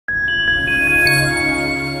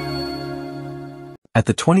At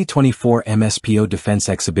the 2024 MSPO Defense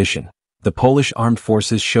Exhibition, the Polish Armed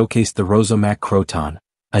Forces showcased the Rosomak Kroton,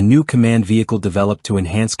 a new command vehicle developed to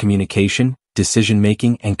enhance communication,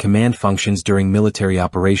 decision-making and command functions during military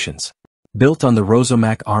operations. Built on the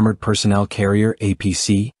Rosomak Armored Personnel Carrier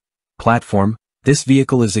 (APC) platform, this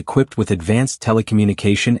vehicle is equipped with advanced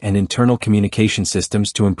telecommunication and internal communication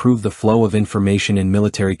systems to improve the flow of information in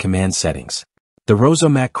military command settings. The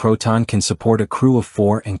Rosomak Kroton can support a crew of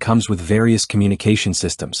 4 and comes with various communication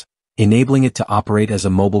systems, enabling it to operate as a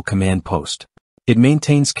mobile command post. It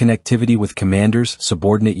maintains connectivity with commanders,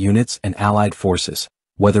 subordinate units, and allied forces,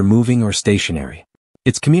 whether moving or stationary.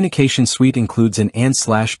 Its communication suite includes an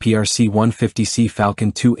AN/PRC-150C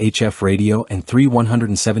Falcon 2 HF radio and 3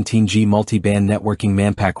 117G multiband networking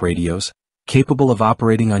manpack radios, capable of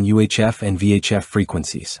operating on UHF and VHF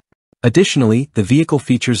frequencies. Additionally, the vehicle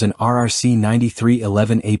features an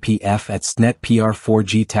RRC-9311 APF at SNET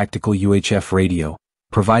PR4G tactical UHF radio,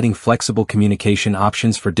 providing flexible communication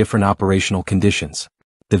options for different operational conditions.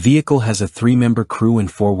 The vehicle has a 3-member crew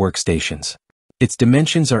and 4 workstations. Its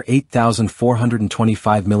dimensions are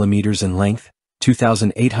 8,425 mm in length,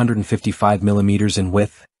 2,855 mm in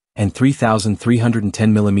width, and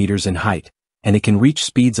 3,310 mm in height, and it can reach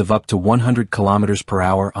speeds of up to 100 km per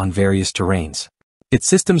hour on various terrains. Its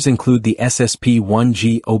systems include the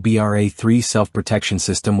SSP-1G OBRA-3 self-protection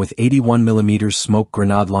system with 81 mm smoke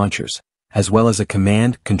grenade launchers, as well as a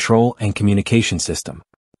command, control, and communication system.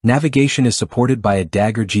 Navigation is supported by a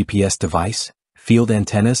Dagger GPS device, field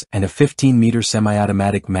antennas, and a 15-meter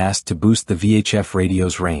semi-automatic mast to boost the VHF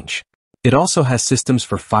radio's range. It also has systems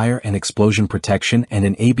for fire and explosion protection and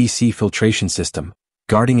an ABC filtration system,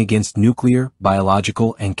 guarding against nuclear,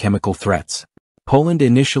 biological, and chemical threats. Poland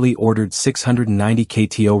initially ordered 690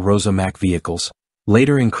 KTO Rosomak vehicles,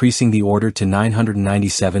 later increasing the order to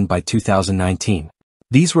 997 by 2019.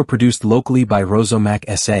 These were produced locally by Rosomak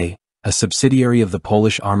SA, a subsidiary of the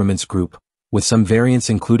Polish Armaments Group, with some variants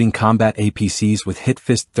including combat APCs with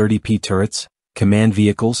Hitfist 30P turrets, command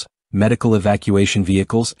vehicles, medical evacuation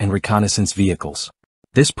vehicles and reconnaissance vehicles.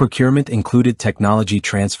 This procurement included technology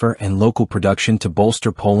transfer and local production to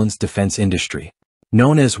bolster Poland's defense industry.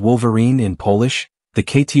 Known as Wolverine in Polish, the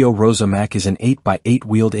KTO Rosomak is an 8x8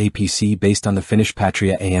 wheeled APC based on the Finnish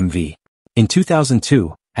Patria AMV. In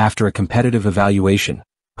 2002, after a competitive evaluation,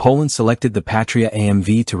 Poland selected the Patria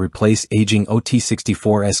AMV to replace aging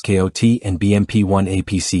OT-64 SKOT and BMP-1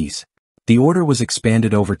 APCs. The order was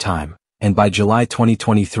expanded over time, and by July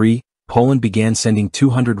 2023, Poland began sending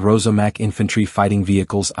 200 Rosomak infantry fighting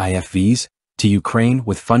vehicles IFVs to Ukraine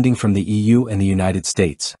with funding from the EU and the United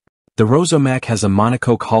States. The Rosomak has a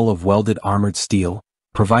monocoque hull of welded armored steel,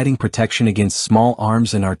 providing protection against small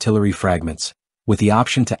arms and artillery fragments, with the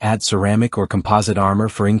option to add ceramic or composite armor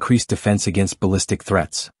for increased defense against ballistic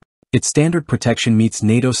threats. Its standard protection meets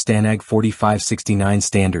NATO STANAG 4569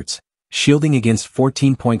 standards, shielding against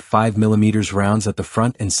 14.5 mm rounds at the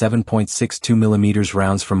front and 7.62 mm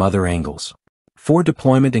rounds from other angles. For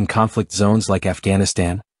deployment in conflict zones like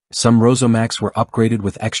Afghanistan, some Rosomaks were upgraded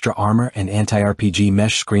with extra armor and anti-RPG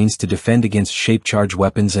mesh screens to defend against shape-charge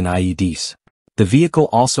weapons and IEDs. The vehicle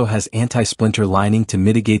also has anti-splinter lining to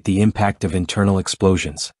mitigate the impact of internal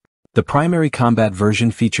explosions. The primary combat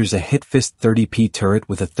version features a Hitfist 30P turret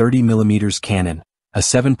with a 30 mm cannon, a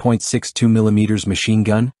 7.62 mm machine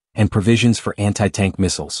gun, and provisions for anti-tank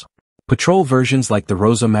missiles. Patrol versions like the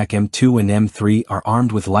Rosomak M2 and M3 are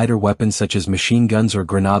armed with lighter weapons such as machine guns or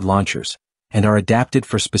grenade launchers, and are adapted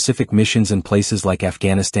for specific missions in places like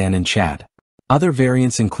Afghanistan and Chad. Other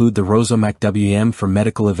variants include the Rosomak WM for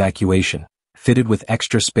medical evacuation, fitted with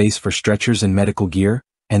extra space for stretchers and medical gear,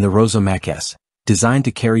 and the Rosomak S, designed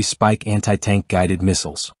to carry Spike anti-tank guided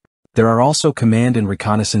missiles. There are also command and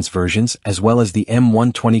reconnaissance versions as well as the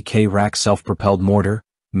M120K rack self-propelled mortar,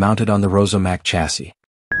 mounted on the Rosomak chassis.